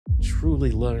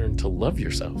truly learn to love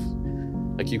yourself.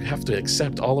 Like, you have to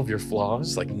accept all of your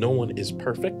flaws. Like, no one is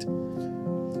perfect.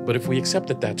 But if we accept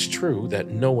that that's true, that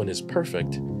no one is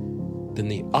perfect, then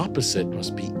the opposite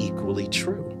must be equally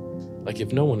true. Like,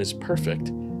 if no one is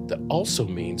perfect, that also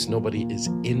means nobody is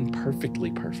imperfectly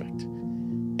perfect.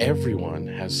 Everyone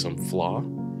has some flaw,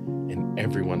 and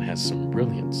everyone has some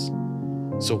brilliance.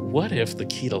 So what if the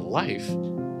key to life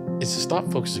is to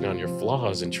stop focusing on your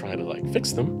flaws and try to like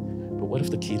fix them? But what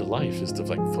if the key to life is to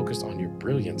like focus on your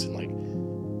brilliance and like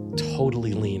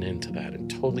totally lean into that and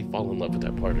totally fall in love with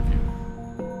that part of you?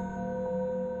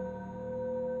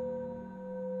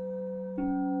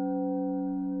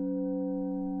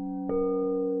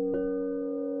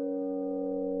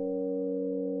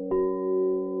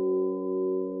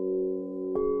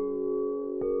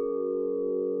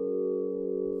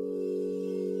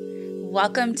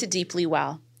 Welcome to Deeply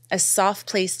Well, a soft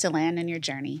place to land in your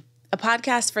journey, a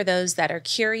podcast for those that are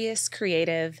curious,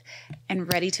 creative,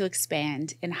 and ready to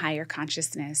expand in higher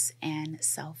consciousness and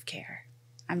self-care.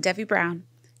 I'm Devi Brown.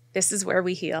 This is where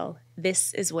we heal.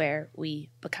 This is where we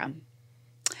become.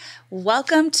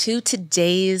 Welcome to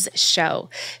today's show.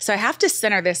 So I have to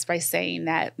center this by saying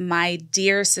that my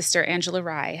dear sister, Angela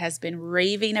Rye, has been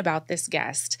raving about this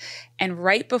guest. And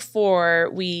right before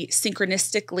we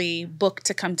synchronistically booked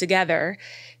to come together,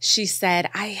 she said,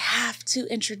 I have to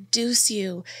introduce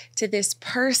you to this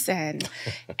person.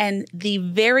 And the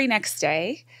very next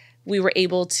day, we were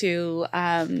able to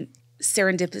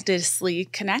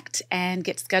serendipitously connect and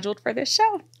get scheduled for this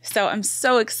show. So I'm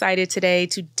so excited today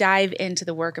to dive into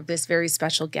the work of this very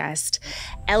special guest,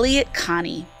 Elliott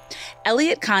Connie.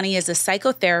 Elliott Connie is a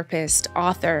psychotherapist,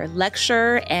 author,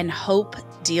 lecturer, and hope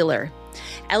dealer.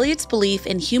 Elliott's belief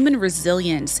in human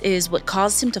resilience is what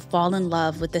caused him to fall in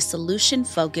love with the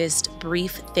solution-focused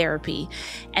brief therapy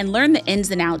and learn the ins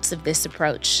and outs of this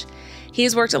approach. He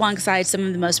has worked alongside some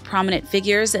of the most prominent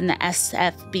figures in the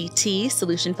SFBT,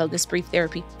 solution-focused brief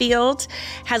therapy field,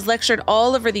 has lectured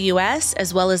all over the US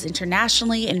as well as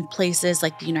internationally in places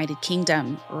like the United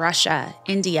Kingdom, Russia,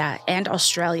 India, and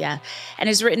Australia, and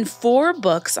has written 4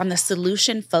 books on the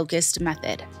solution-focused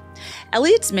method.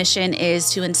 Elliott's mission is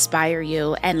to inspire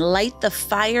you and light the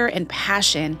fire and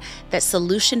passion that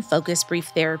solution-focused brief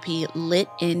therapy lit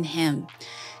in him,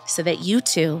 so that you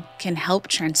too can help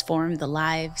transform the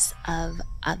lives of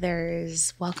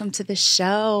others. Welcome to the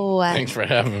show. Thanks for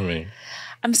having me.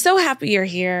 I'm so happy you're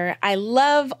here. I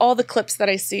love all the clips that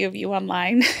I see of you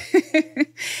online.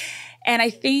 And I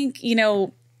think, you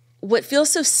know, what feels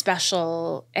so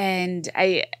special, and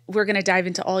we're going to dive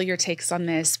into all your takes on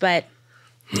this, but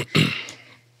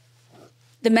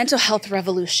the mental health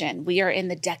revolution, we are in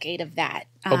the decade of that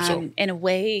in a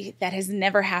way that has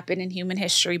never happened in human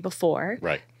history before.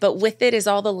 Right. But with it is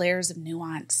all the layers of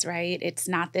nuance, right? It's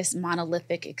not this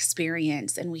monolithic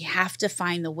experience. And we have to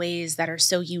find the ways that are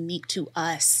so unique to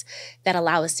us that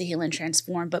allow us to heal and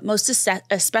transform. But most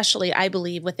especially, I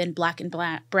believe, within Black and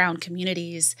brown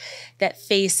communities that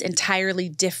face entirely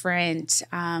different,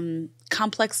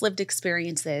 complex lived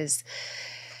experiences.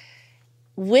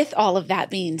 With all of that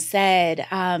being said,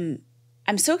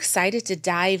 I'm so excited to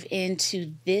dive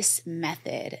into this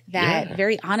method that,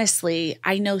 very honestly,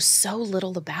 I know so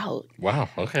little about. Wow.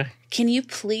 Okay. Can you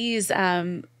please,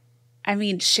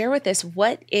 share with us,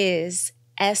 what is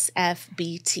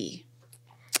SFBT?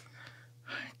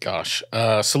 Gosh,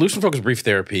 solution-focused brief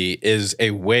therapy is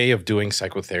a way of doing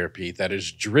psychotherapy that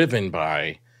is driven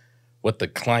by what the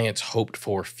client's hoped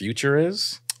for future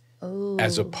is,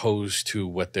 as opposed to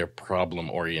what their problem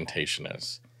orientation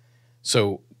is.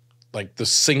 So, like, the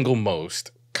single most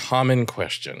common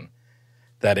question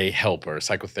that a helper,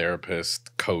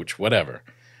 psychotherapist, coach, whatever,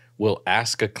 will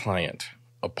ask a client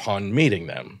upon meeting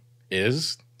them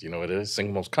is, do you know what it is?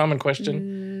 Single most common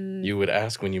question you would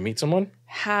ask when you meet someone?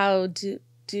 How do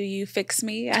you fix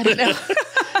me? I don't know.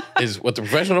 Is what the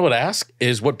professional would ask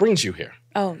is, what brings you here?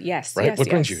 Oh, yes. Right? Yes, What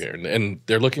brings you here? And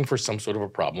they're looking for some sort of a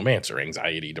problem answer,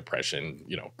 anxiety, depression,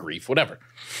 grief, whatever.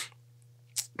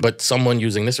 But someone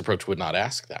using this approach would not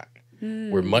ask that.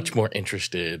 We're much more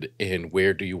interested in,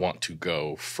 where do you want to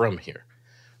go from here?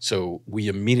 So we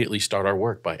immediately start our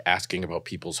work by asking about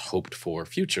people's hoped for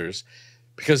futures,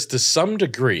 because to some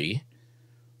degree,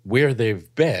 where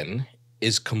they've been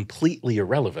is completely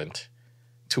irrelevant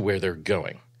to where they're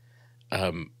going.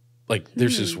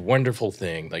 There's this wonderful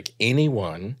thing, like,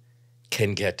 anyone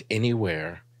can get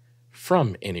anywhere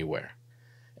from anywhere.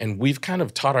 And we've kind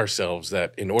of taught ourselves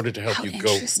that in order to help you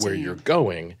go where you're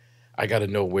going, I got to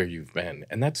know where you've been.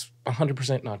 And that's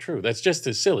 100% not true. That's just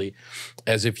as silly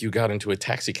as if you got into a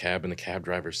taxi cab and the cab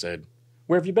driver said,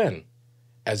 where have you been?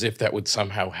 as if that would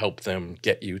somehow help them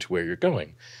get you to where you're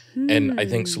going. And I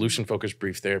think solution-focused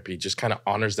brief therapy just kind of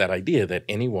honors that idea that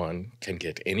anyone can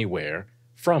get anywhere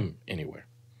from anywhere.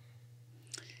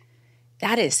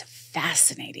 That is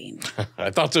fascinating. I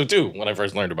thought so too when I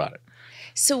first learned about it.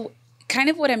 So kind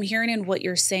of what I'm hearing in what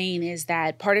you're saying is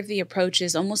that part of the approach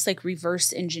is almost like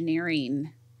reverse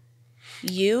engineering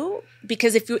you.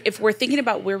 Because if we're thinking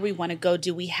about where we want to go,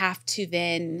 do we have to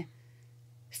then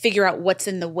figure out what's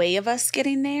in the way of us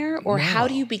getting there? Or how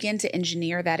do you begin to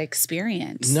engineer that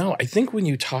experience? No, I think when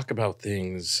you talk about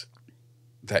things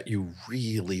that you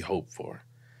really hope for,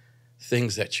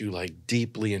 things that you like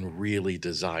deeply and really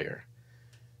desire,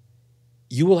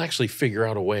 you will actually figure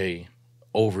out a way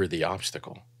over the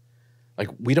obstacle. Like,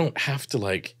 we don't have to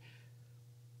like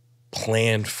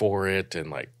plan for it and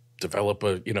like develop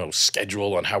a,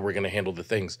 schedule on how we're going to handle the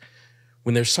things.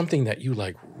 When there's something that you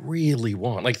like really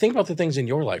want, like think about the things in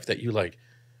your life that you like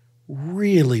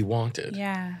really wanted.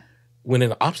 Yeah. When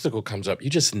an obstacle comes up, you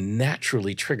just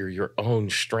naturally trigger your own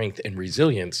strength and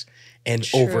resilience and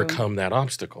overcome that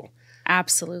obstacle.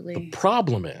 Absolutely. The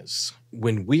problem is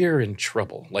when we're in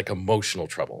trouble, like emotional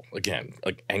trouble, again,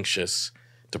 like anxious,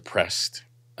 depressed,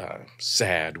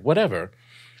 sad, whatever,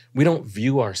 we don't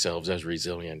view ourselves as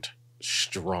resilient,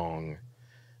 strong,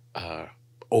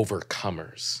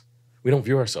 overcomers. We don't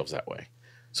view ourselves that way.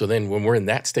 So then when we're in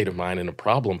that state of mind and a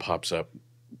problem pops up,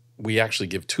 we actually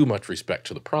give too much respect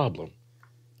to the problem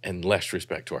and less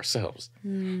respect to ourselves.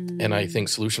 And I think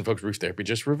solution-focused brief therapy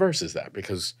just reverses that,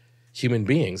 because human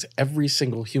beings, every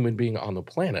single human being on the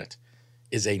planet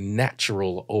is a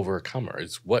natural overcomer.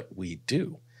 It's what we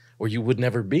do, or you would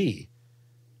never be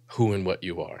who and what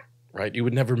you are, right? You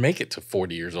would never make it to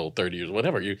 40 years old, 30 years,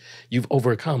 whatever. You've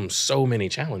overcome so many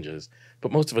challenges,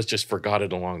 but most of us just forgot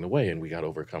it along the way and we got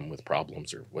overcome with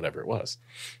problems or whatever it was.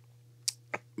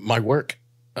 My work,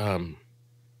 I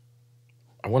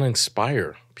want to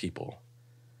inspire people.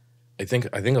 I think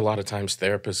a lot of times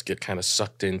therapists get kind of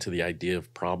sucked into the idea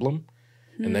of problem,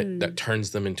 and that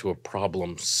turns them into a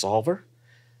problem solver.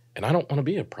 And I don't want to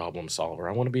be a problem solver.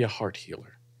 I want to be a heart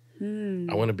healer.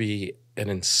 I want to be an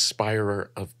inspirer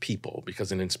of people,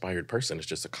 because an inspired person is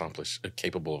just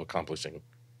capable of accomplishing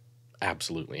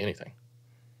absolutely anything.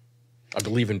 I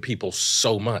believe in people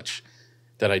so much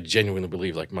that I genuinely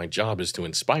believe like my job is to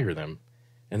inspire them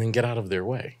and then get out of their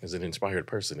way, as an inspired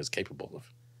person is capable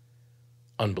of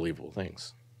unbelievable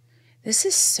things. This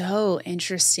is so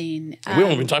interesting. We've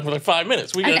only been talking for like 5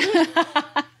 minutes. We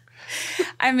got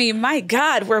I mean, my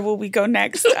God, where will we go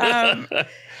next?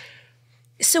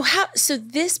 So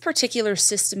this particular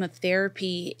system of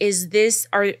therapy, is this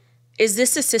a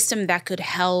system that could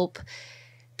help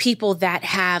people that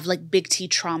have like big T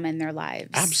trauma in their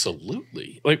lives?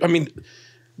 Absolutely. Like, I mean,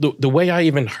 the way I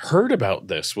even heard about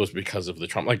this was because of the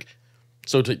trauma. Like,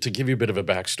 so to give you a bit of a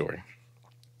backstory,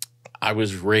 I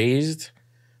was raised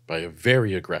by a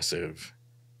very aggressive,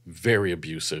 very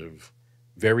abusive,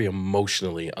 very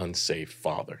emotionally unsafe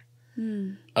father.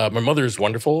 My mother is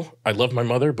wonderful. I love my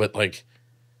mother, but like,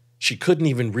 she couldn't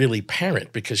even really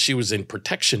parent because she was in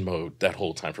protection mode that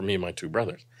whole time for me and my two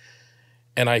brothers.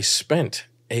 And I spent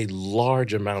a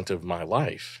large amount of my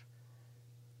life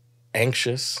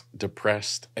anxious,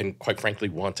 depressed, and quite frankly,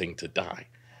 wanting to die.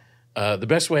 The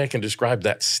best way I can describe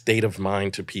that state of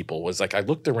mind to people was like, I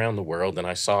looked around the world and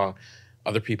I saw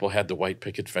other people had the white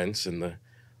picket fence and the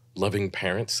loving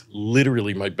parents.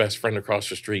 Literally, my best friend across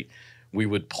the street, we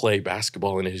would play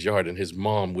basketball in his yard and his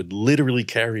mom would literally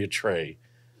carry a tray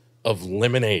of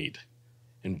lemonade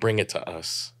and bring it to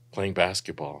us playing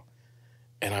basketball.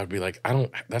 And I'd be like,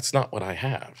 that's not what I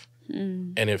have.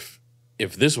 And if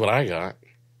this is what I got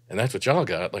and that's what y'all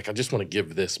got, like, I just want to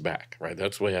give this back, right?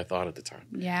 That's the way I thought at the time.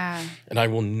 Yeah. And I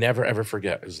will never, ever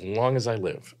forget, as long as I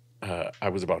live, I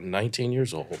was about 19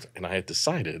 years old and I had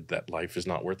decided that life is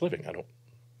not worth living. I don't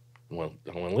want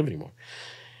to live anymore.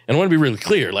 And I want to be really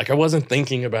clear. Like, I wasn't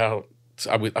thinking about,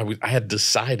 I had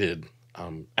decided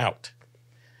out.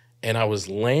 And I was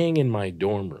laying in my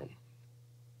dorm room.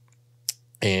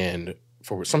 And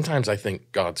sometimes I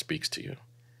think God speaks to you.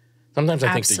 Sometimes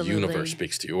I think the universe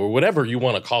speaks to you, or whatever you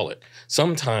want to call it.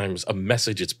 Sometimes a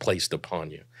message is placed upon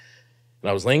you.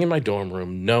 And I was laying in my dorm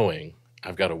room knowing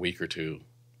I've got a week or two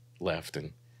left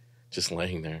and just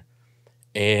laying there.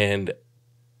 And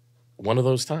one of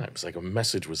those times, like, a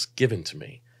message was given to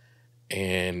me.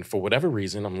 And for whatever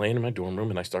reason, I'm laying in my dorm room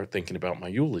and I start thinking about my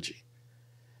eulogy.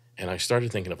 And I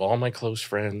started thinking of all my close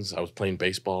friends. I was playing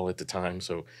baseball at the time,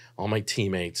 so all my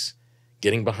teammates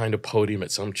getting behind a podium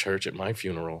at some church at my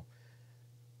funeral,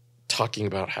 talking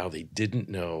about how they didn't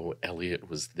know Elliott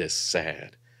was this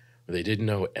sad, or they didn't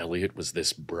know Elliott was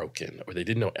this broken, or they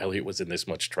didn't know Elliott was in this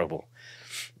much trouble.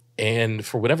 And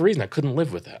for whatever reason, I couldn't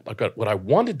live with that. Like what I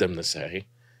wanted them to say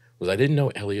was, I didn't know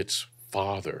Elliott's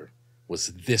father was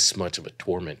this much of a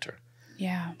tormentor.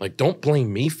 Yeah. Like, don't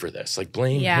blame me for this. Like,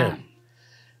 blame him.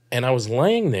 And I was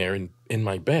laying there in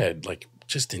my bed, like,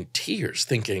 just in tears,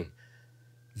 thinking,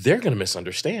 they're going to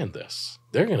misunderstand this.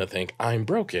 They're going to think I'm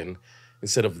broken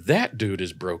instead of that dude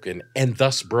is broken and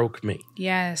thus broke me.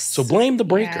 Yes. So blame the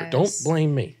breaker. Yes. Don't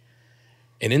blame me.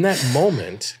 And in that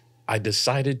moment, I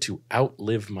decided to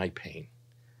outlive my pain.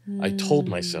 I told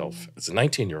myself as a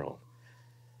 19-year-old,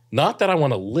 not that I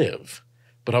want to live,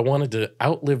 but I wanted to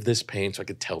outlive this pain so I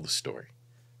could tell the story,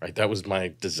 right? That was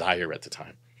my desire at the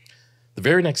time. The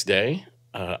very next day,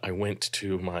 I went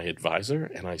to my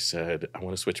advisor and I said, I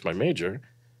want to switch my major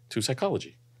to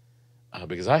psychology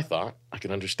because I thought I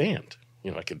could understand,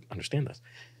 I could understand this.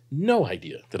 No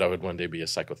idea that I would one day be a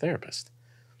psychotherapist.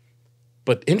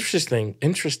 But interesting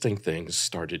things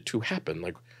started to happen.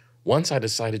 Like, once I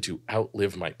decided to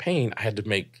outlive my pain, I had to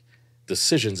make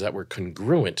decisions that were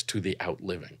congruent to the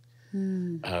outliving.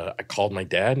 I called my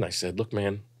dad and I said, look,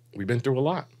 man, we've been through a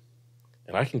lot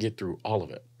and I can get through all of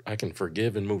it. I can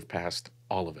forgive and move past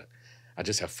all of it. I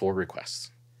just have 4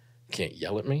 requests. You can't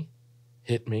yell at me,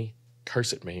 hit me,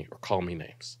 curse at me, or call me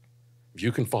names. If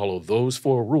you can follow those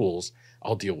 4 rules,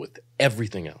 I'll deal with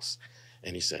everything else.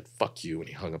 And he said, fuck you, and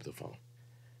he hung up the phone.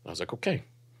 And I was like, okay,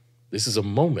 this is a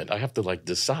moment. I have to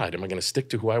decide, am I going to stick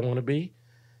to who I want to be?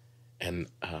 And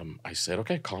I said,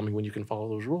 okay, call me when you can follow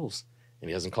those rules. And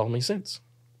he hasn't called me since.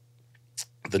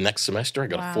 The next semester, I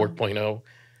got a 4.0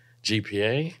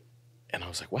 GPA. And I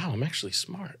was like, wow, I'm actually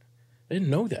smart. I didn't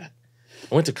know that.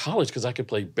 I went to college because I could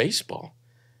play baseball.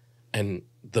 And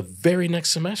the very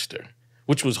next semester,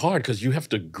 which was hard because you have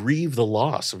to grieve the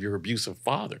loss of your abusive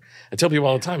father. I tell people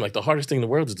all the time, the hardest thing in the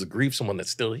world is to grieve someone that's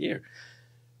still here.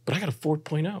 But I got a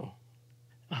 4.0. And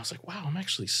I was like, wow, I'm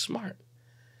actually smart.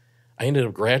 I ended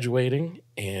up graduating,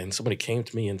 and somebody came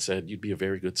to me and said, you'd be a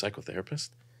very good psychotherapist.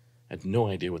 I had no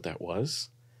idea what that was.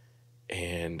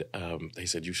 And they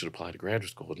said, you should apply to graduate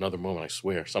school. Another moment, I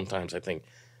swear, sometimes I think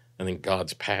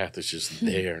God's path is just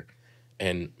there.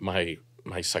 And my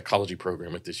psychology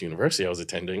program at this university I was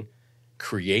attending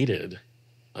created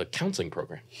a counseling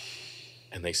program.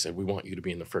 And they said, we want you to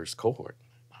be in the first cohort.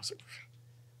 I was like,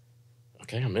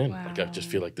 okay, I'm in. Wow. I just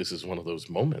feel like this is one of those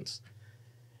moments.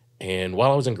 And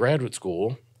while I was in graduate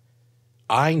school,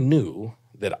 I knew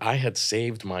that I had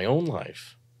saved my own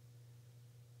life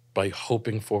by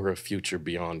hoping for a future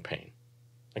beyond pain.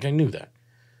 I knew that.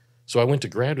 So I went to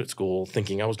graduate school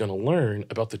thinking I was going to learn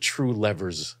about the true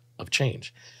levers of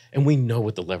change. And we know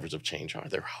what the levers of change are.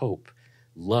 They're hope,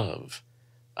 love,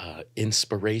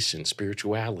 inspiration,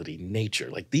 spirituality,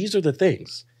 nature. These are the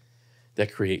things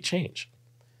that create change.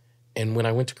 And when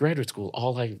I went to graduate school,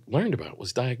 all I learned about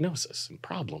was diagnosis and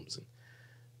problems.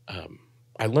 And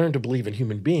I learned to believe in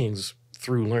human beings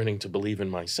through learning to believe in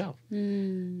myself.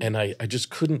 And I just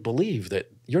couldn't believe that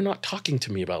you're not talking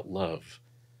to me about love,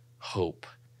 hope,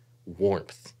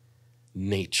 warmth,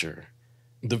 nature,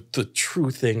 the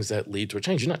true things that lead to a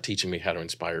change. You're not teaching me how to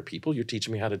inspire people. You're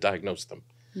teaching me how to diagnose them.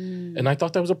 And I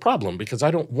thought that was a problem because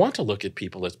I don't want to look at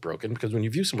people as broken, because when you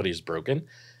view somebody as broken,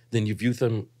 then you view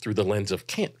them through the lens of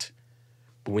can't.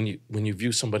 But when you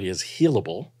view somebody as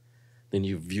healable, then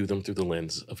you view them through the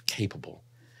lens of capable.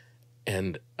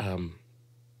 And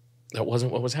that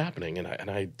wasn't what was happening. And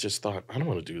I just thought, I don't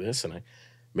want to do this. And I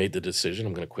made the decision,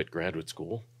 I'm going to quit graduate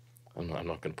school. I'm not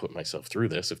going to put myself through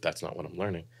this if that's not what I'm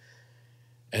learning.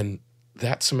 And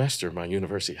that semester, my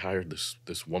university hired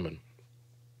this woman.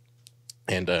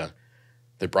 And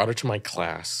they brought her to my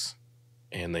class.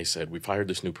 And they said, we've hired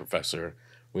this new professor.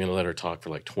 We're going to let her talk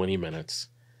for 20 minutes.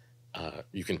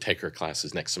 You can take her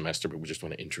classes next semester, but we just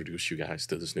want to introduce you guys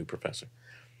to this new professor.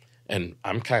 And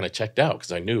I'm kind of checked out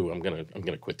because I knew I'm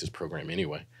gonna quit this program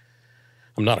anyway.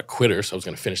 I'm not a quitter, so I was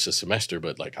gonna finish the semester,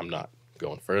 but I'm not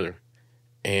going further.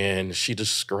 And she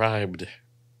described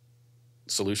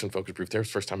solution-focused proof therapy.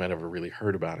 First time I'd ever really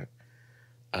heard about it.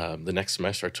 The next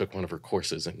semester, I took one of her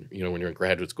courses, and when you're in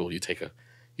graduate school, you take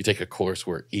a course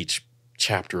where each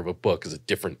chapter of a book is a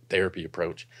different therapy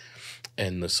approach.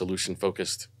 And the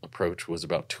solution-focused approach was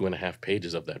about 2.5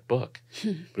 pages of that book.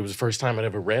 But it was the first time I'd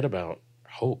ever read about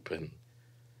hope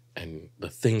and the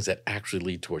things that actually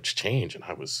lead towards change. And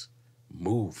I was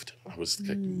moved. I was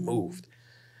moved.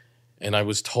 And I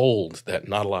was told that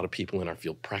not a lot of people in our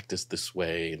field practice this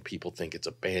way, and people think it's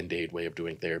a Band-Aid way of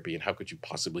doing therapy. And how could you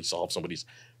possibly solve somebody's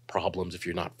problems if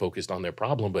you're not focused on their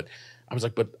problem? But I was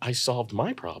like, but I solved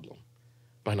my problem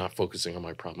by not focusing on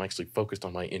my problem. I actually focused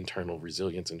on my internal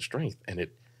resilience and strength. And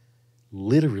it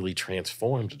literally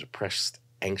transformed a depressed,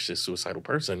 anxious, suicidal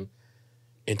person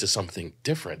into something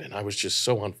different. And I was just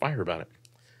so on fire about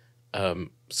it.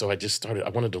 So I just started, I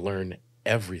wanted to learn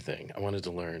everything. I wanted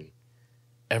to learn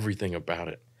everything about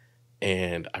it.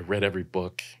 And I read every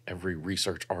book, every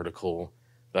research article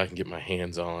that I can get my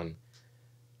hands on.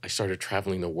 I started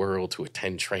traveling the world to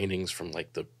attend trainings from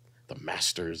like the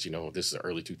masters, you know, this is the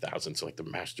early 2000s, so like the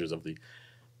masters of the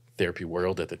therapy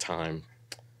world at the time.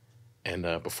 And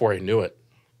before I knew it,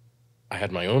 I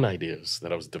had my own ideas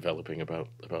that I was developing about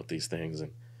these things,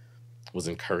 and was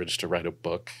encouraged to write a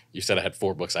book. You said I had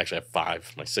 4 books. I actually have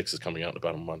 5. My 6th is coming out in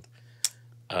about a month.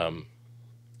 And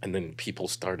then people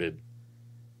started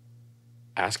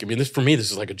asking me, for me,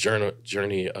 this is like a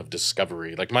journey of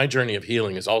discovery. Like my journey of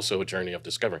healing is also a journey of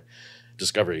discovery.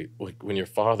 Like when your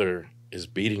father is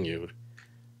beating you,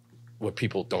 what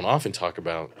people don't often talk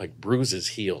about, like bruises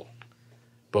heal.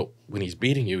 But when he's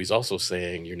beating you, he's also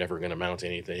saying you're never going to amount to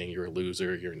anything. You're a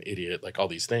loser. You're an idiot. Like all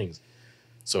these things.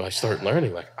 So I start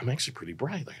learning, like, I'm actually pretty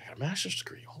bright. Like I got a master's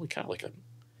degree. Holy cow, like I'm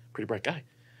a pretty bright guy.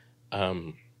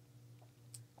 I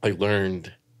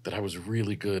learned that I was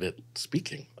really good at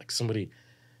speaking. Like somebody,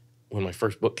 when my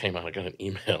first book came out, I got an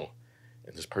email,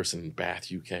 and this person in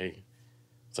Bath, UK,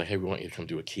 it's like, hey, we want you to come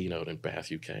do a keynote in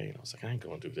Bath, UK. And I was like, I ain't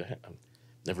going to do that. I've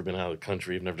never been out of the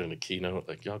country. I've never done a keynote.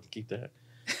 Like, y'all can keep that.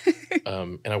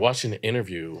 And I watched an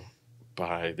interview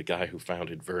by the guy who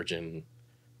founded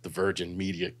the Virgin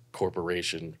Media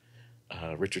Corporation,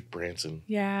 Richard Branson.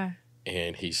 Yeah.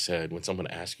 And he said, when someone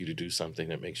asks you to do something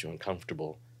that makes you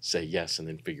uncomfortable, say yes and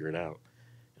then figure it out.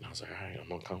 And I was like, all right,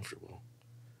 I'm uncomfortable,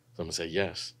 so I'm going to say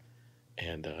yes.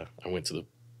 And I went to the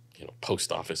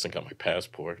post office and got my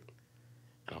passport.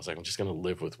 And I was like, I'm just going to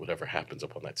live with whatever happens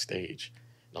up on that stage.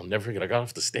 And I'll never forget, I got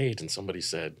off the stage and somebody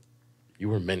said, you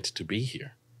were meant to be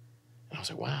here. And I was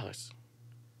like, wow,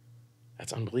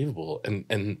 that's unbelievable.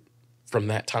 And from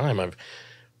that time, I've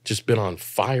just been on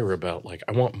fire about, like,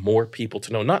 I want more people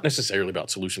to know, not necessarily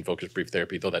about solution-focused brief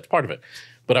therapy, though that's part of it,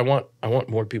 but I want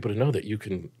more people to know that you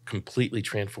can completely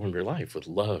transform your life with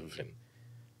love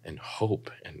and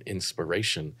hope and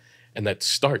inspiration. And that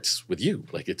starts with you.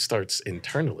 Like, it starts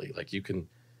internally. Like, you can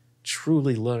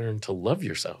truly learn to love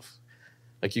yourself.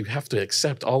 Like, you have to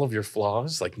accept all of your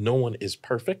flaws. Like, no one is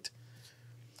perfect.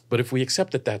 But if we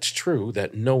accept that that's true,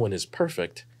 that no one is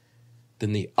perfect,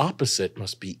 then the opposite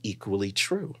must be equally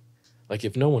true. Like,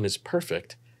 if no one is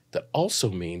perfect, that also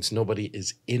means nobody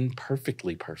is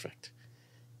imperfectly perfect.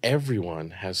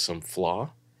 Everyone has some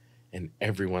flaw, and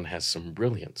everyone has some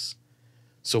brilliance.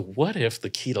 So what if the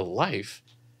key to life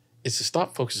is to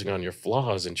stop focusing on your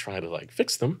flaws and try to, like,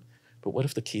 fix them? But what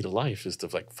if the key to life is to,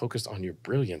 like, focus on your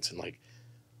brilliance and, like,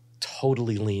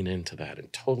 totally lean into that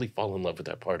and totally fall in love with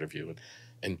that part of you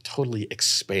and totally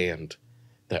expand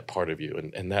that part of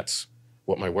you? And that's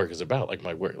what my work is about. Like,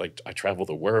 my work, like, I travel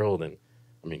the world, and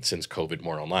I mean, since COVID,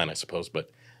 more online, I suppose,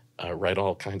 but write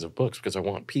all kinds of books because I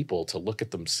want people to look at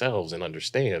themselves and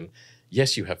understand,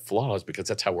 yes, you have flaws because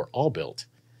that's how we're all built,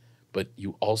 but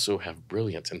you also have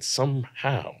brilliance. And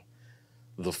somehow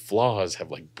the flaws have,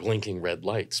 like, blinking red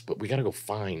lights, but we got to go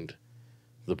find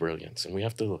the brilliance, and we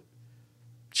have to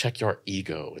check your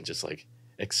ego and just, like,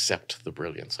 accept the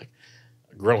brilliance. Like,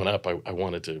 growing up, I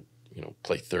wanted to,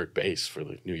 play third base for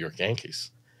the New York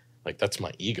Yankees. Like, that's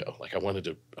my ego. Like, I wanted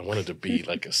to be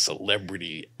like a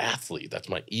celebrity athlete. That's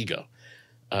my ego.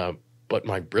 But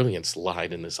my brilliance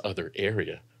lied in this other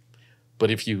area.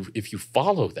 But if you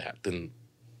follow that, then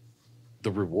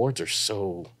the rewards are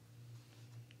so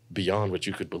beyond what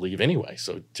you could believe anyway.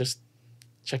 So just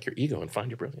check your ego and find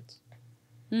your brilliance.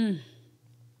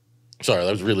 Sorry,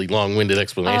 that was a really long-winded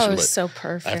explanation. Oh, but so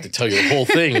perfect. I have to tell you the whole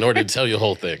thing in order to tell you the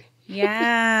whole thing.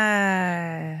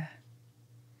 Yeah.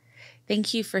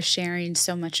 Thank you for sharing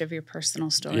so much of your personal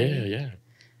story. Yeah.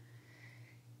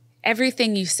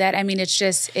 Everything you said, I mean, it's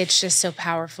just so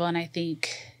powerful. And I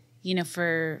think,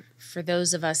 for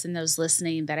those of us and those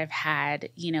listening that have had,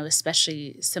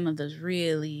 especially some of those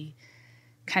really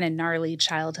kind of gnarly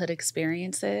childhood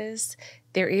experiences,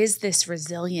 there is this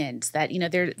resilience that,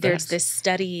 there's this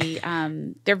study,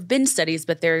 there have been studies,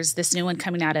 but there's this new one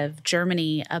coming out of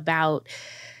Germany about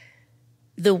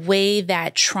the way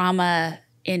that trauma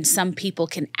in some people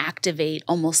can activate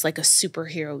almost like a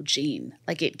superhero gene.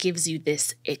 Like, it gives you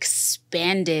this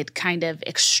expanded kind of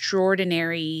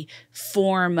extraordinary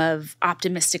form of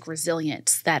optimistic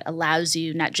resilience that allows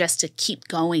you not just to keep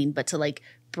going, but to, like,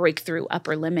 break through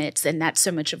upper limits. And that's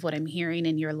so much of what I'm hearing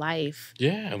in your life.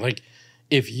 Yeah. Like,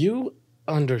 if you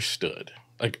understood,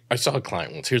 like, I saw a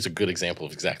client once. Here's a good example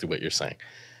of exactly what you're saying.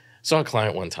 I saw a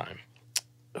client one time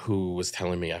who was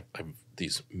telling me, I've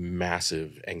these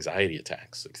massive anxiety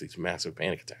attacks, like these massive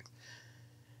panic attacks.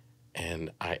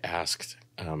 And I asked,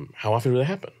 how often do they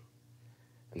happen?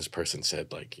 And this person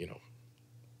said, like,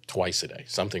 twice a day,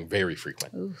 something very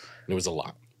frequent. Oof. And it was a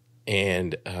lot.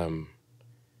 And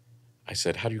I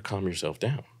said, how do you calm yourself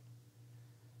down?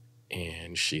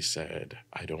 And she said,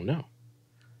 I don't know.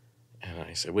 And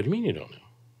I said, what do you mean you don't know?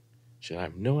 She said, I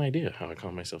have no idea how I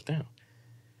calm myself down.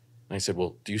 And I said,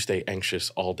 well, do you stay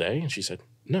anxious all day? And she said,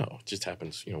 no, it just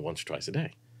happens, once or twice a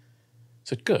day. I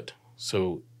said, good.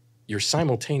 So you're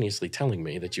simultaneously telling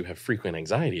me that you have frequent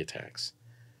anxiety attacks,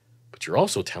 but you're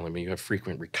also telling me you have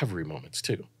frequent recovery moments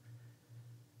too.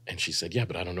 And she said, yeah,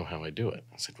 but I don't know how I do it.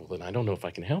 I said, well, then I don't know if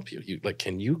I can help you.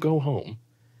 Can you go home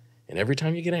and every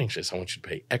time you get anxious, I want you to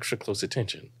pay extra close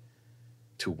attention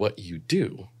to what you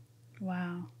do.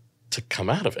 Wow. To come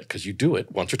out of it, because you do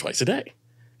it once or twice a day,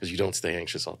 because you don't stay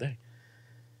anxious all day.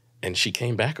 And she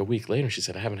came back a week later and she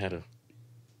said, I haven't had a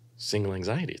single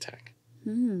anxiety attack.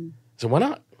 So why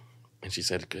not? And she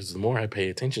said, because the more I pay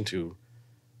attention to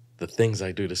the things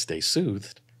I do to stay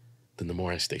soothed, then the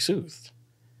more I stay soothed.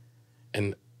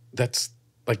 And that's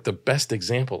like the best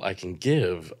example I can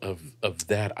give of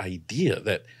that idea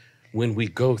that when we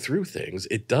go through things,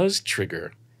 it does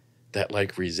trigger that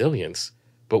like resilience,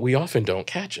 but we often don't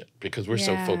catch it because we're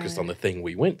so focused on the thing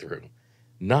we went through,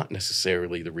 not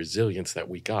necessarily the resilience that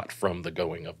we got from the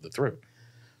going of the through.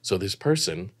 So this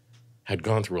person had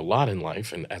gone through a lot in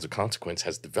life and as a consequence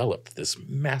has developed this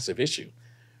massive issue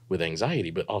with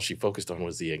anxiety, but all she focused on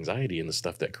was the anxiety and the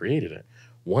stuff that created it.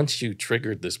 Once you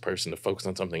triggered this person to focus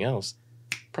on something else,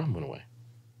 problem went away.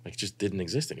 Like it just didn't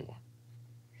exist anymore.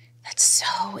 That's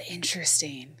so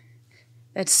interesting.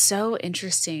 That's so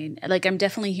interesting. Like I'm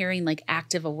definitely hearing like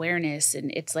active awareness,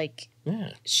 and it's like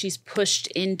she's pushed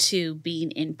into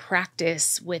being in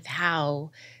practice with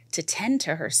how to tend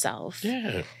to herself.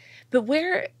 Yeah. But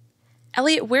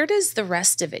Elliott, where does the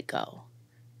rest of it go?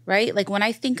 Right? Like when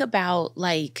I think about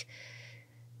like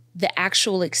the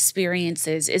actual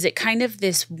experiences, is it kind of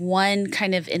this one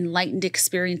kind of enlightened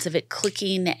experience of it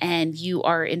clicking and you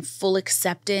are in full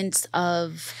acceptance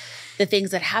of the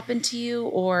things that happen to you?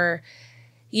 Or,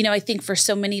 I think for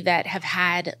so many that have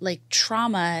had like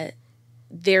trauma,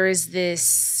 there is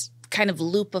this kind of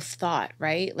loop of thought,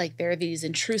 right? Like there are these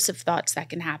intrusive thoughts that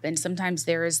can happen. Sometimes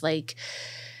there is like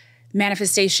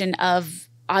manifestation of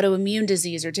autoimmune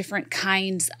disease or different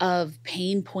kinds of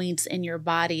pain points in your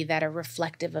body that are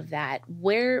reflective of that.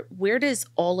 Where does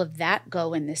all of that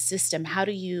go in this system? How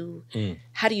do you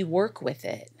work with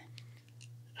it?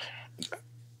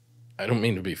 I don't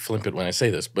mean to be flippant when I say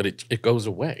this, but it goes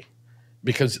away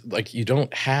because like you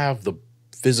don't have the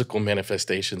physical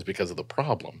manifestations because of the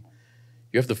problem.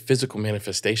 You have the physical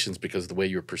manifestations because of the way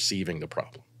you're perceiving the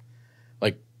problem.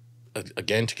 Like,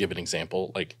 again, to give an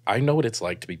example, like I know what it's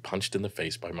like to be punched in the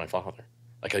face by my father.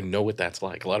 Like I know what that's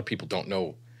like. A lot of people don't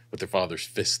know what their father's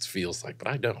fists feels like, but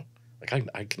I don't. Like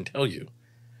I can tell you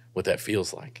what that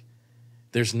feels like.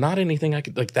 There's not anything I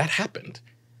could, like that happened.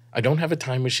 I don't have a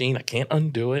time machine. I can't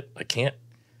undo it.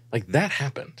 Like that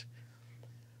happened.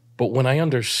 But when I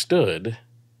understood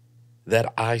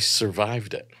that I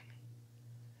survived it,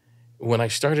 when I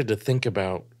started to think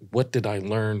about what did I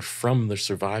learn from the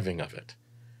surviving of it,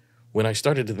 when I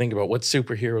started to think about what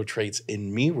superhero traits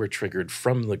in me were triggered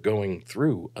from the going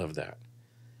through of that,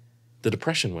 the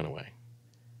depression went away.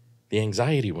 The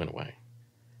anxiety went away.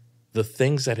 The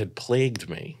things that had plagued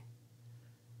me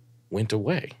went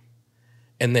away.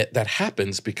 And that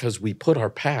happens because we put our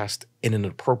past in an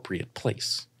appropriate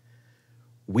place.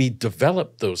 We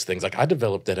developed those things. Like I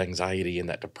developed that anxiety and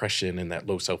that depression and that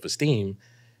low self-esteem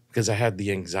because I had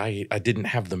the anxiety. I didn't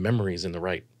have the memories in the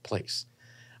right place.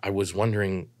 I was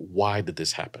wondering, why did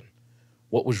this happen?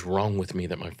 What was wrong with me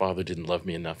that my father didn't love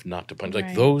me enough not to punch?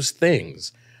 Like those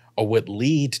things are what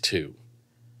lead to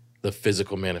the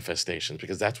physical manifestations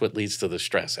because that's what leads to the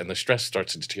stress. And the stress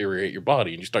starts to deteriorate your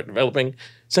body and you start developing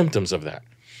symptoms of that.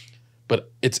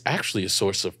 But it's actually a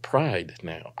source of pride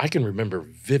now. I can remember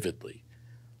vividly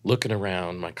looking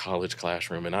around my college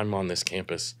classroom and I'm on this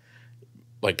campus.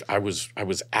 Like I was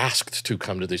asked to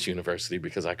come to this university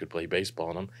because I could play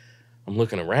baseball, and I'm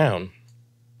looking around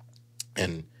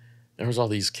and there was all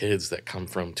these kids that come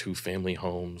from 2-family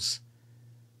homes,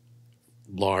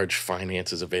 large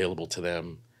finances available to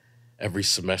them. Every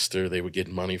semester they would get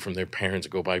money from their parents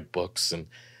to go buy books. And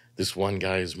this one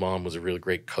guy's mom was a really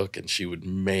great cook and she would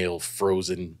mail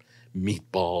frozen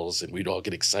meatballs and we'd all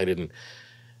get excited. And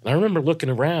I remember looking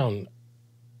around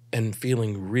and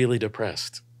feeling really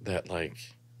depressed that like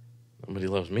nobody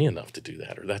loves me enough to do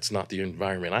that, or that's not the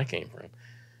environment I came from.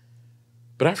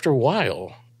 But after a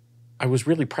while, I was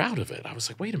really proud of it. I was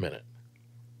like, wait a minute.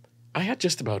 I had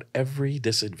just about every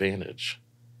disadvantage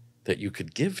that you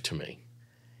could give to me.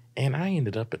 And I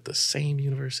ended up at the same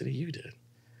university you did.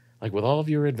 Like with all of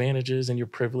your advantages and your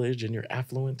privilege and your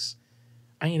affluence,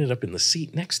 I ended up in the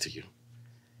seat next to you.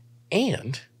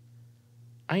 And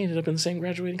I ended up in the same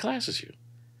graduating class as you.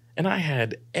 And I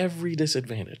had every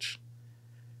disadvantage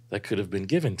that could have been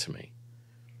given to me.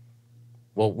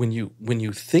 Well, when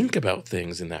you think about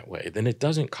things in that way, then it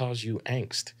doesn't cause you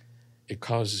angst. It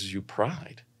causes you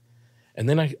pride. And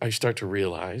then I start to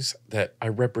realize that I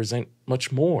represent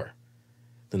much more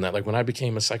than that. Like when I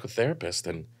became a psychotherapist,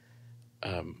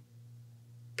 and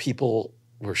people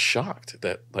were shocked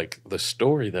that like the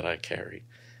story that I carry.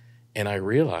 And I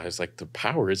realized like the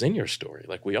power is in your story.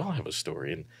 Like we all have a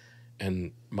story,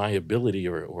 and my ability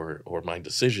or my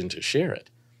decision to share it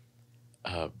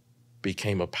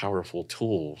became a powerful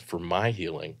tool for my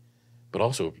healing, but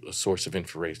also a source of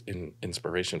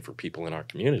inspiration for people in our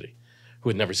community who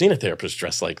had never seen a therapist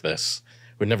dressed like this,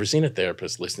 who had never seen a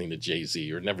therapist listening to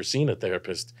Jay-Z, or never seen a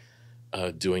therapist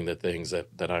doing the things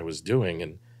that I was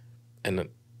doing. And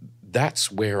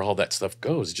that's where all that stuff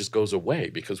goes. It just goes away,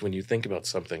 because when you think about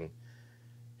something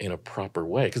in a proper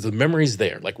way, because the memory's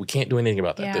there, like we can't do anything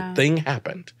about that. Yeah. The thing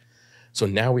happened. So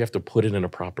now we have to put it in a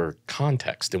proper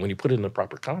context. And when you put it in a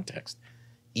proper context,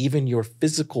 even your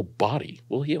physical body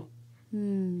will heal.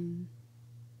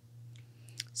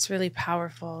 It's really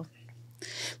powerful.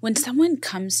 When someone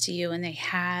comes to you and they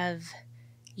have,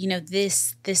 you know,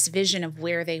 this vision of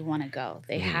where they want to go,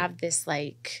 they have this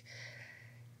like,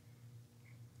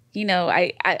 you know,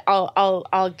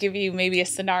 I'll give you maybe a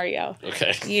scenario.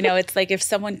 Okay. You know, it's like if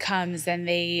someone comes and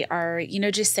they are, you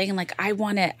know, just saying like, I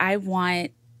want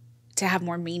to have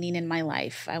more meaning in my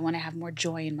life. I want to have more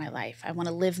joy in my life. I want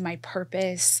to live my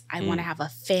purpose. I want to have a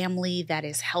family that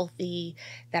is healthy,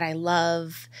 that I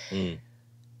love.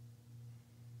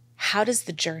 How does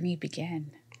the journey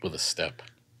begin? With a step.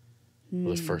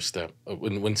 With the first step.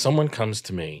 When someone comes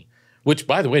to me, which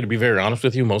by the way, to be very honest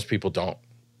with you, most people don't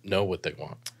know what they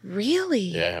want. Really?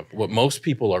 Yeah. What most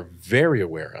people are very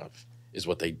aware of is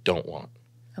what they don't want.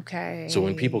 Okay. So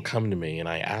when people come to me and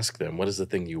I ask them, what is the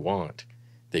thing you want?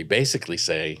 They basically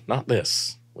say, not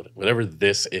this, whatever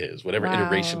this is, whatever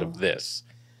iteration of this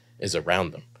is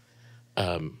around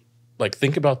them. Like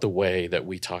think about the way that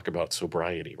we talk about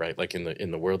sobriety, right? Like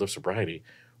in the world of sobriety,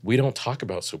 we don't talk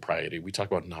about sobriety. We talk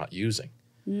about not using.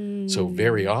 So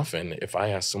very often, if I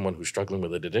ask someone who's struggling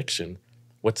with an addiction,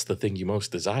 what's the thing you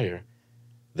most desire?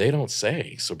 They don't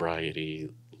say sobriety,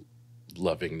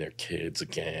 loving their kids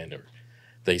again, or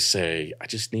they say, I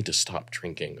just need to stop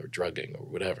drinking or drugging or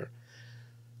whatever.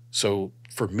 So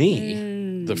for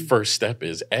me, the first step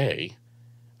is I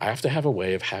have to have a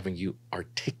way of having you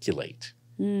articulate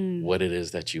what it is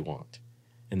that you want.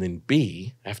 And then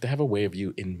B, I have to have a way of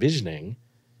you envisioning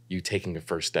you taking a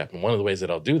first step. And one of the ways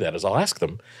that I'll do that is I'll ask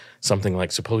them something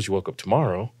like, suppose you woke up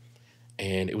tomorrow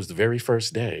and it was the very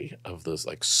first day of this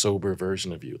like sober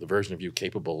version of you, the version of you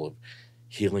capable of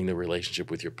healing the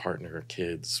relationship with your partner,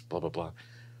 kids, blah, blah, blah.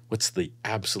 What's the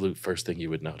absolute first thing you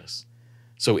would notice?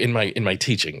 So in my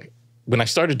teaching, when I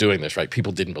started doing this, right,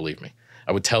 people didn't believe me.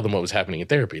 I would tell them what was happening in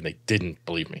therapy and they didn't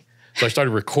believe me. So I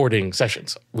started recording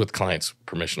sessions with clients'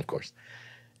 permission, of course.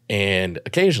 And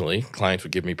occasionally clients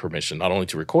would give me permission not only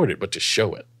to record it, but to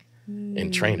show it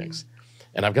in trainings.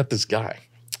 And I've got this guy.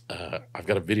 I've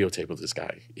got a videotape of this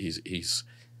guy. He's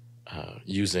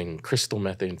using crystal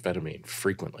methamphetamine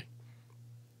frequently.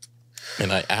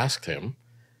 And I asked him,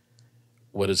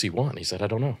 what does he want? He said, I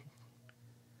don't know.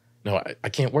 No, I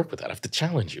can't work with that. I have to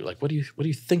challenge you. Like, what do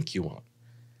you think you want?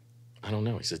 I don't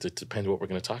know. He said, it depends what we're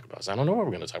going to talk about. I said, I don't know what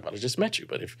we're going to talk about. I just met you.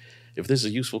 But if this is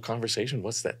a useful conversation,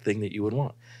 what's that thing that you would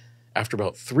want? After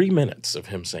about 3 minutes of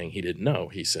him saying he didn't know,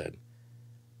 he said,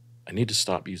 I need to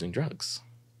stop using drugs.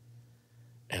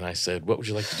 And I said, what would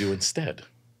you like to do instead?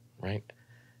 Right?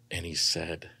 And he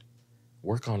said,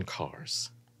 work on cars.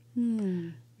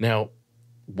 Now,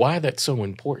 why that's so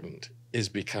important is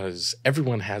because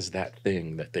everyone has that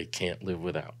thing that they can't live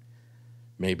without.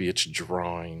 Maybe it's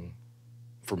drawing.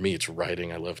 For me, it's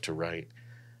writing. I love to write.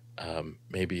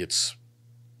 Maybe it's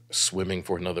swimming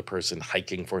for another person,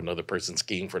 hiking for another person,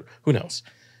 skiing for, who knows?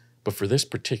 But for this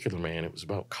particular man, it was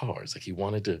about cars. Like he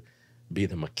wanted to be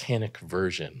the mechanic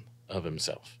version of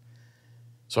himself.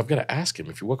 So I've got to ask him,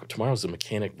 if you woke up tomorrow as the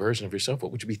mechanic version of yourself,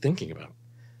 what would you be thinking about?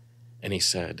 And he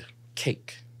said,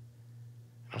 cake.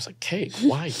 I was like, cake?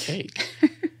 Why cake?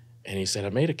 And he said, I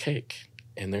made a cake,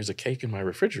 and there's a cake in my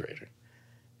refrigerator.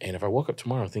 And if I woke up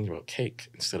tomorrow thinking about cake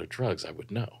instead of drugs, I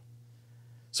would know.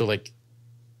 So, like,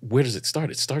 where does it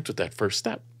start? It starts with that first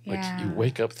step. Like, you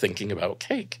wake up thinking about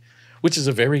cake, which is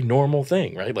a very normal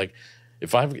thing, right? Like,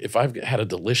 If I've had a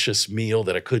delicious meal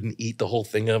that I couldn't eat the whole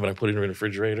thing of and I put it in the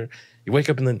refrigerator, you wake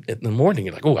up in the morning,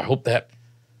 you're like, oh, I hope that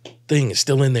thing is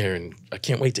still in there and I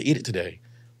can't wait to eat it today.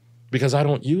 Because I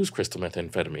don't use crystal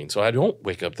methamphetamine. So I don't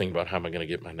wake up thinking about how am I going to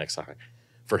get my next high.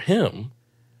 For him,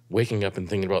 waking up and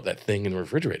thinking about that thing in the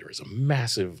refrigerator is a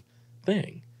massive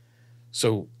thing.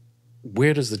 So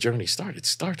where does the journey start? It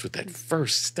starts with that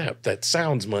first step that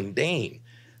sounds mundane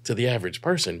to the average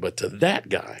person, but to that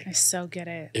guy, I so get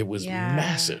it. It was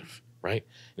massive, right?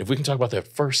 And if we can talk about that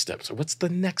first step, so what's the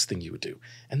next thing you would do?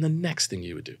 And the next thing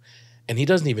you would do? And he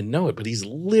doesn't even know it, but he's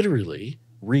literally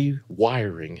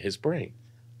rewiring his brain.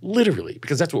 Literally,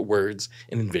 because that's what words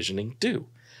and envisioning do.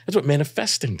 That's what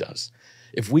manifesting does.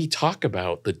 If we talk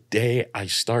about the day I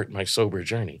start my sober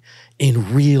journey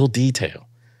in real detail,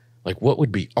 like what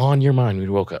would be on your mind when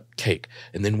you woke up? Cake.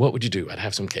 And then what would you do? I'd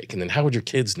have some cake. And then how would your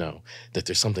kids know that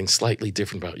there's something slightly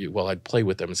different about you? Well, I'd play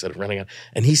with them instead of running out.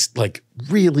 And he's like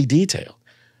really detailed.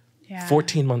 Yeah.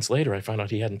 14 months later, I found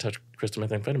out he hadn't touched crystal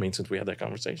methamphetamine since we had that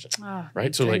conversation. Oh,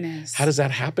 right? So like, how does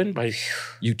that happen? By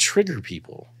you trigger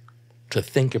people to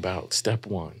think about step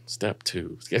 1, step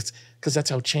 2, because that's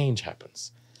how change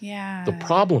happens. Yeah. The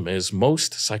problem is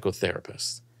most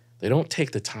psychotherapists, they don't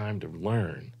take the time to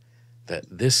learn that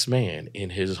this man in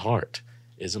his heart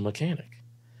is a mechanic.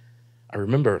 I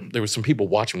remember there were some people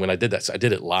watching when I did that. So I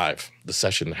did it live. The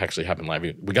session actually happened live.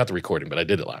 We got the recording, but I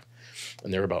did it live.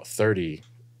 And there were about 30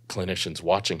 clinicians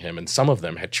watching him, and some of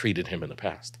them had treated him in the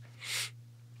past.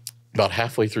 About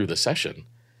halfway through the session,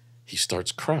 he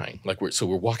starts crying.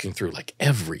 We're walking through like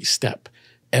every step,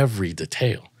 every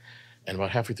detail. And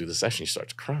about halfway through the session, he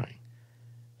starts crying.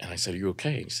 And I said, "Are you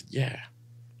okay?" And he said, "Yeah."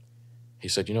 He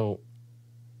said,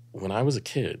 when I was a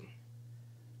kid,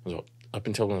 up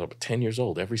until when I was about 10 years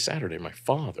old, every Saturday, my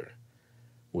father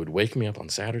would wake me up on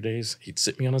Saturdays. He'd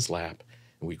sit me on his lap,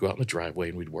 and we'd go out in the driveway,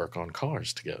 and we'd work on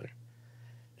cars together.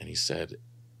 And he said,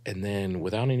 and then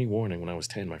without any warning, when I was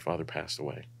 10, my father passed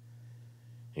away.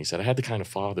 And he said, I had the kind of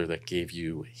father that gave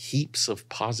you heaps of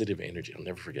positive energy. I'll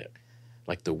never forget.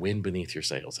 Like the wind beneath your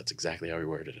sails. That's exactly how he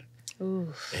worded it.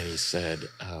 Ooh. And he said,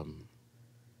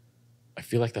 I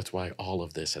feel like that's why all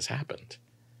of this has happened.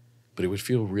 But it would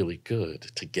feel really good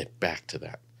to get back to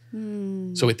that.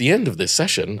 So at the end of this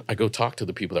session, I go talk to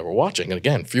the people that were watching. And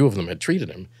again, few of them had treated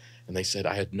him. And they said,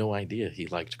 I had no idea he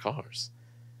liked cars.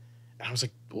 And I was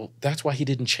like, well, that's why he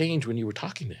didn't change when you were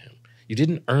talking to him. You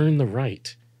didn't earn the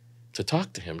right to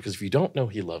talk to him. Because if you don't know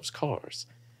he loves cars,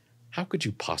 how could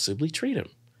you possibly treat him?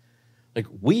 Like,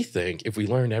 we think if we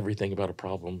learn everything about a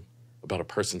problem, about a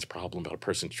person's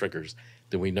triggers,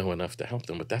 then we know enough to help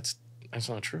them. But that's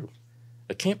not true.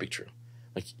 It can't be true.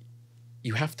 Like,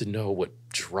 you have to know what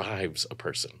drives a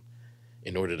person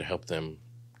in order to help them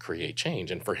create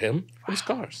change. And for him, it was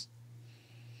cars.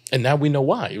 And now we know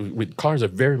why. Cars are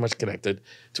very much connected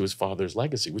to his father's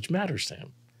legacy, which matters to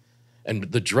him.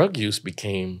 And the drug use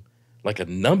became like a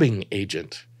numbing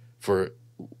agent for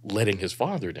letting his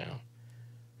father down.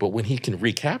 But when he can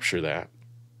recapture that,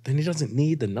 then he doesn't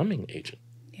need the numbing agent.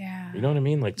 Yeah. You know what I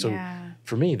mean? Like, so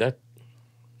for me,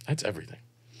 that's everything.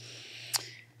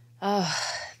 Oh,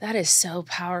 that is so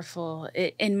powerful.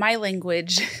 In my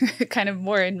language, kind of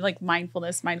more in like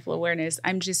mindfulness, mindful awareness,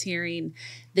 I'm just hearing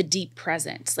the deep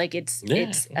presence. Like it's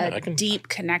a deep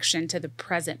connection to the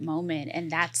present moment. And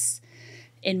that's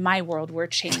in my world where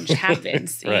change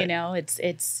happens. Right. You know,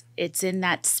 it's in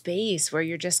that space where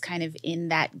you're just kind of in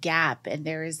that gap. And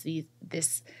there is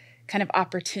this kind of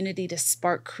opportunity to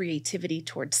spark creativity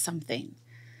towards something.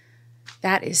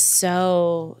 That is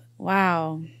so,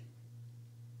 wow.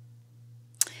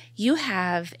 You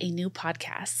have a new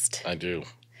podcast. I do.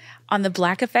 On the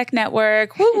Black Effect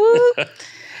Network. Woo woo.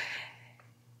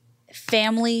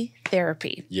 Family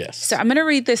therapy. Yes. So I'm going to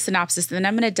read the synopsis and then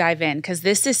I'm going to dive in because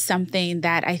this is something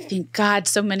that I think, God,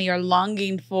 so many are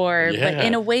longing for, but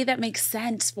in a way that makes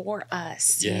sense for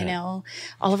us. You know,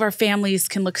 all of our families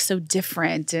can look so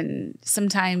different, and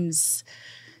sometimes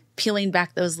peeling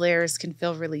back those layers can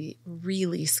feel really,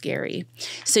 really scary.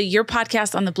 So your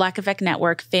podcast on the Black Effect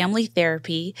Network, Family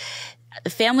Therapy. The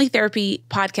Family Therapy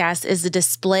podcast is a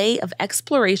display of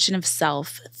exploration of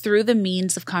self through the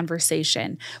means of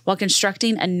conversation while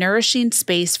constructing a nourishing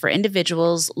space for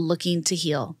individuals looking to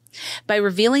heal. By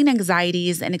revealing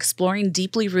anxieties and exploring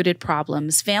deeply rooted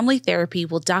problems, family therapy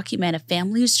will document a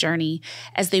family's journey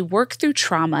as they work through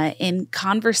trauma in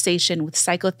conversation with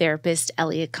psychotherapist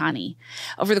Elliott Connie.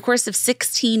 Over the course of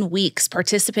 16 weeks,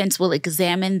 participants will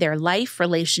examine their life,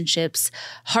 relationships,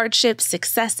 hardships,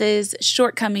 successes,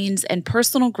 shortcomings, and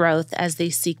personal growth as they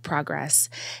seek progress.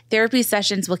 Therapy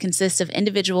sessions will consist of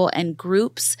individual and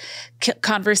groups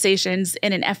conversations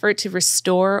in an effort to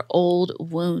restore old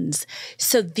wounds.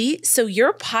 So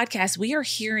your podcast, we are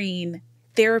hearing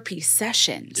therapy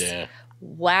sessions. Yeah.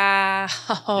 Wow.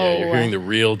 Yeah, you're hearing the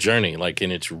real journey, like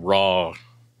in its raw.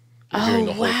 You're hearing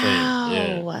the whole thing.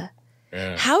 Yeah.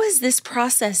 Yeah. How has this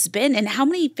process been, and how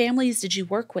many families did you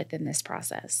work with in this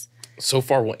process? So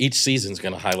far, each season's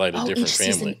going to highlight a different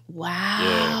family. Season.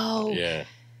 Wow. Yeah.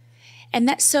 And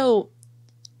so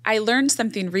I learned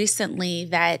something recently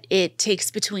that it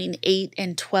takes between 8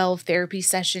 and 12 therapy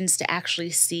sessions to actually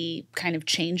see kind of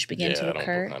change begin to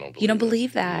occur. You don't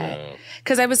believe that?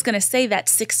 Because I was going to say that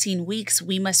 16 weeks,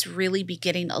 we must really be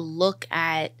getting a look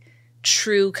at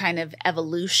true kind of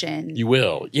evolution. You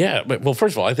will. Yeah. But, well,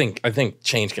 first of all, I think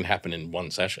change can happen in one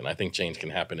session. I think change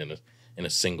can happen in a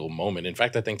single moment. In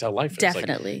fact, I think that's how life is.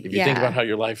 Definitely. Like, if you think about how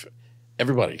your life,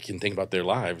 everybody can think about their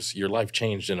lives. Your life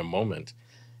changed in a moment.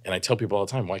 And I tell people all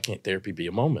the time, why can't therapy be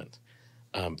a moment?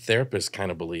 Therapists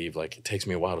kind of believe, like, it takes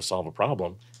me a while to solve a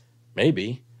problem.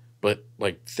 Maybe. But,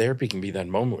 like, therapy can be that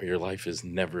moment where your life is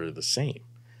never the same.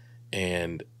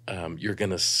 And you're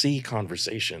going to see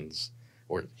conversations,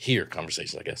 or hear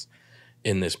conversations, I guess,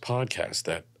 in this podcast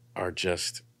that are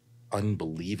just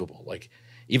unbelievable. Like,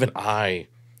 even I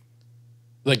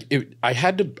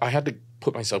had to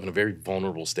put myself in a very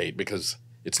vulnerable state because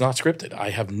it's not scripted. I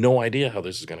have no idea how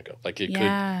this is going to go. Like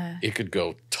it could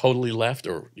go totally left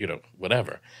or,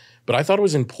 whatever. But I thought it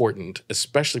was important,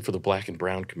 especially for the Black and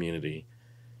brown community,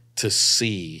 to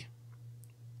see,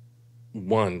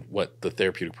 one, what the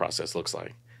therapeutic process looks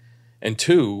like, and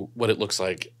two, what it looks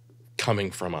like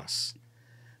coming from us.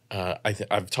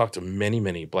 I've talked to many,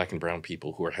 many Black and brown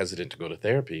people who are hesitant to go to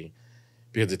therapy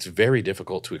because it's very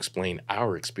difficult to explain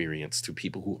our experience to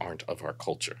people who aren't of our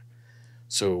culture.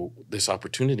 So this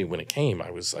opportunity, when it came,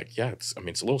 I was like, it's a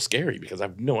little scary because I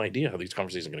have no idea how these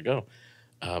conversations are going to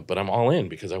go. But I'm all in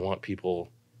because I want people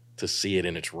to see it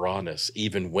in its rawness,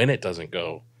 even when it doesn't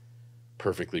go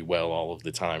perfectly well all of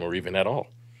the time or even at all.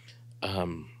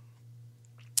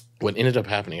 What ended up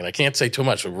happening, and I can't say too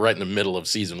much, we're right in the middle of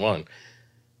season 1,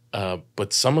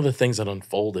 but some of the things that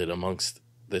unfolded amongst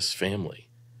this family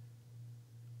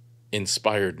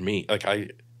inspired me. Like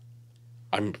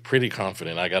I'm pretty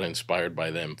confident I got inspired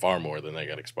by them far more than they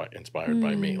got inspired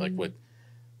by me. Like what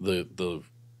the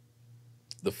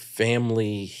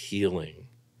family healing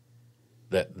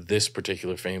that this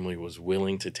particular family was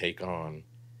willing to take on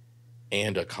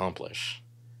and accomplish.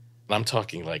 And I'm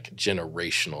talking like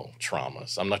generational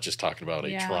traumas. I'm not just talking about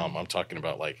a trauma. I'm talking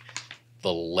about like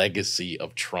the legacy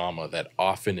of trauma that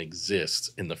often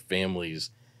exists in the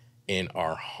families in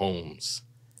our homes.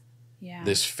 Yeah.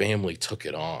 This family took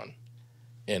it on.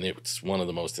 And it's one of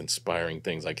the most inspiring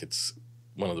things. Like it's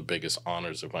one of the biggest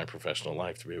honors of my professional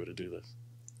life to be able to do this.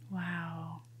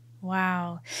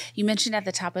 Wow. You mentioned at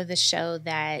the top of the show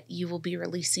that you will be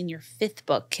releasing your 5th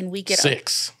book. Can we get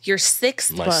your 6th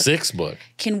book? My 6th book.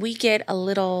 Can we get a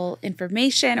little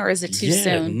information, or is it too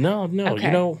soon? No.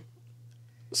 Okay.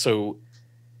 So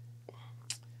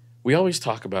we always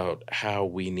talk about how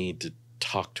we need to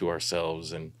talk to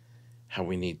ourselves and how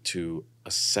we need to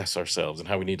assess ourselves and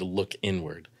how we need to look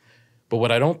inward. But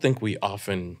what I don't think we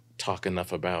often talk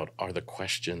enough about are the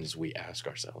questions we ask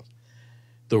ourselves.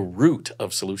 The root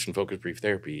of solution-focused brief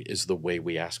therapy is the way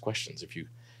we ask questions.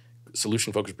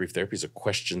 Solution-focused brief therapy is a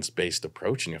questions-based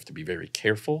approach, and you have to be very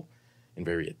careful and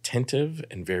very attentive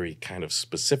and very kind of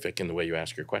specific in the way you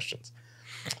ask your questions.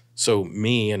 So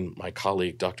me and my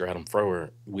colleague, Dr. Adam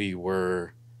Frower, we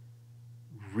were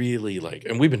really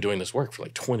and we've been doing this work for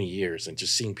 20 years and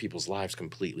just seeing people's lives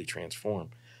completely transform.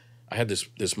 I had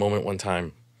this moment one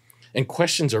time, and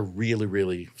questions are really,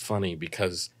 really funny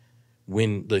because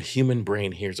when the human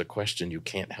brain hears a question, you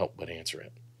can't help but answer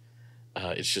it.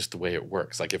 It's just the way it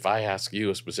works. Like if I ask you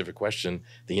a specific question,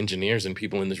 the engineers and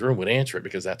people in this room would answer it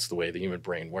because that's the way the human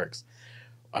brain works.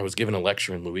 I was giving a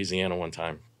lecture in Louisiana one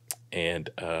time, and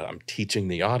I'm teaching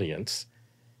the audience.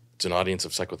 It's an audience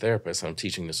of psychotherapists, and I'm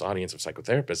teaching this audience of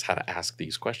psychotherapists how to ask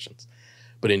these questions.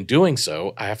 But in doing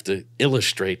so, I have to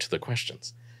illustrate the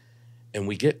questions. And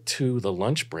we get to the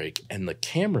lunch break, and the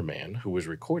cameraman who was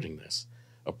recording this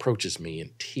approaches me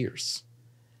in tears.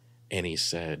 And he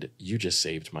said, "You just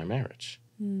saved my marriage."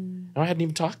 And I hadn't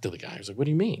even talked to the guy. I was like, what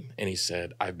do you mean? And he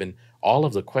said, all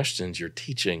of the questions you're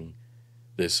teaching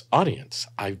this audience,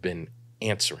 I've been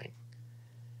answering.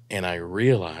 And I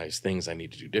realized things I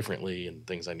need to do differently and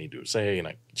things I need to say. And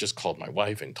I just called my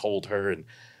wife and told her and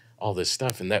all this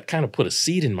stuff. And that kind of put a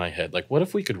seed in my head. Like, what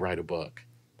if we could write a book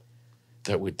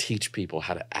that would teach people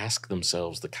how to ask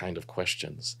themselves the kind of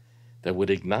questions that would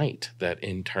ignite that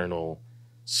internal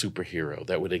superhero,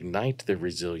 that would ignite their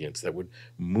resilience, that would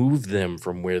move them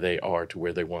from where they are to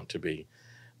where they want to be.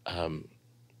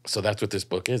 So that's what this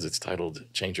book is. It's titled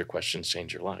Change Your Questions,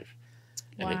 Change Your Life.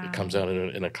 And Wow. it comes out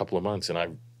in a couple of months. And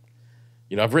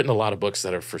I've written a lot of books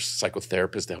that are for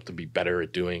psychotherapists to help them be better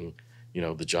at doing,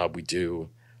 the job we do.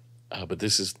 But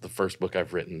this is the first book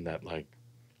I've written that, like,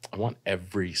 I want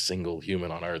every single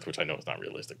human on earth, which I know is not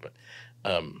realistic, but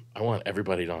I want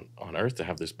everybody on earth to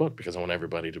have this book because I want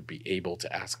everybody to be able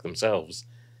to ask themselves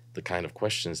the kind of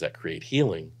questions that create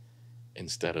healing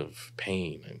instead of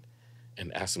pain,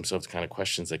 and ask themselves the kind of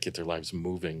questions that get their lives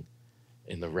moving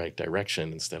in the right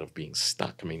direction instead of being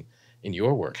stuck. I mean, in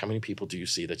your work, how many people do you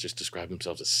see that just describe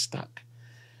themselves as stuck?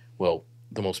 Well,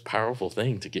 the most powerful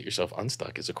thing to get yourself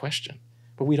unstuck is a question,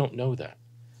 but we don't know that.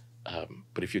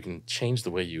 But if you can change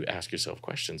the way you ask yourself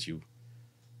questions, you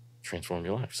transform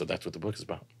your life. So that's what the book is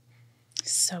about.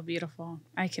 So beautiful.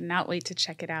 I cannot wait to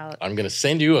check it out. I'm going to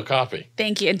send you a copy.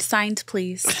 Thank you. And signed,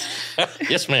 please.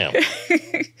 Yes, ma'am.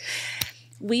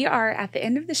 We are at the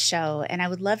end of the show, and I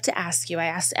would love to ask you, I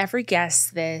ask every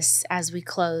guest this as we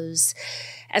close.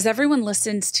 As everyone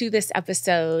listens to this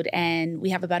episode, and we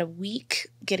have about a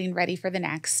week getting ready for the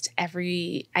next,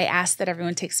 I ask that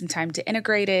everyone take some time to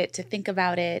integrate it, to think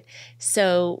about it.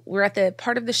 So we're at the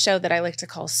part of the show that I like to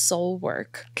call soul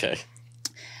work. Okay.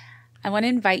 I want to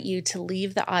invite you to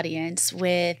leave the audience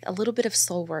with a little bit of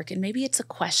soul work, and maybe it's a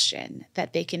question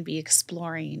that they can be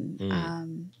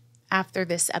exploring after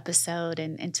this episode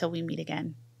and until we meet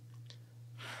again.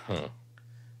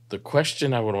 The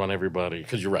question I would want everybody,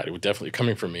 because you're right, it would definitely,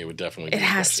 coming from me, it would definitely be It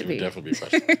has to be. It would definitely be a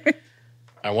question.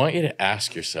 I want you to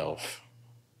ask yourself,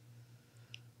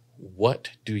 what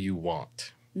do you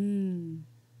want? And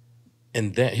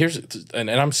then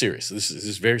and I'm serious. This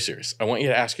is very serious. I want you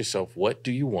to ask yourself, what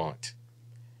do you want?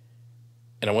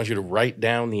 And I want you to write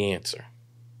down the answer.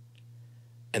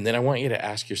 And then I want you to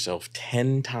ask yourself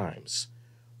 10 times,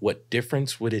 what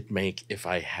difference would it make if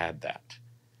I had that?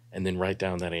 And then write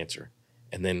down that answer.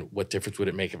 And then what difference would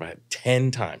it make if I had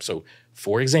 10 times? So,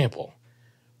 for example,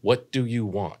 what do you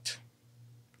want?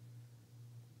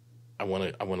 I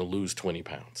want to lose 20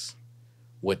 pounds.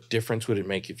 What difference would it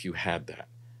make if you had that?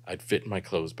 I'd fit in my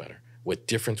clothes better. What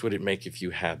difference would it make if you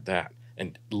had that?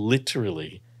 And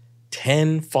literally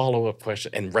 10 follow-up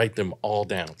questions and write them all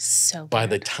down. So By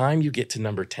the good. time you get to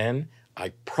number 10, I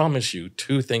promise you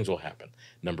 2 things will happen.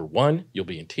 Number 1, you'll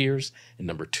be in tears. And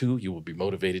number 2, you will be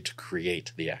motivated to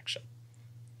create the action.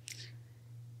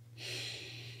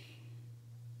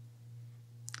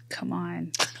 Come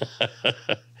on.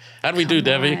 How'd we do,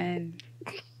 Debbie? On.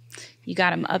 You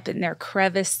got them up in their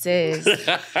crevices.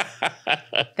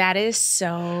 That is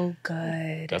so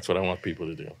good. That's what I want people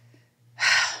to do.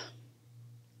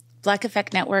 Black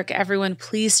Effect Network, everyone,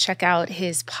 please check out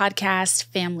his podcast,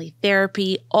 Family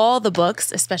Therapy, all the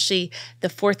books, especially the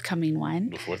forthcoming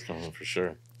one. The forthcoming one for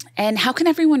sure. And how can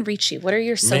everyone reach you? What are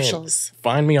your socials? Man,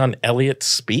 find me on Elliott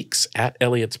Speaks, at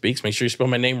Elliott Speaks. Make sure you spell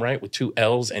my name right with 2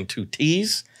 L's and 2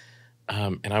 T's.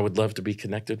 And I would love to be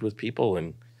connected with people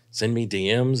and send me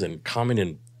DMs and comment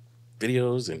in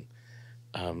videos and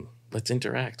let's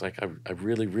interact. Like I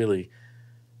really, really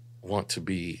want to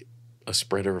be a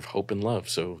spreader of hope and love.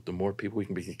 So the more people we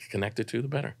can be connected to, the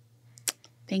better.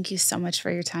 Thank you so much for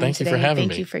your time Thank you today. for having me.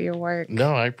 Thank you for your work.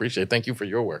 No, I appreciate it. Thank you for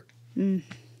your work.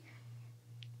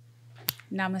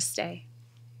 Namaste.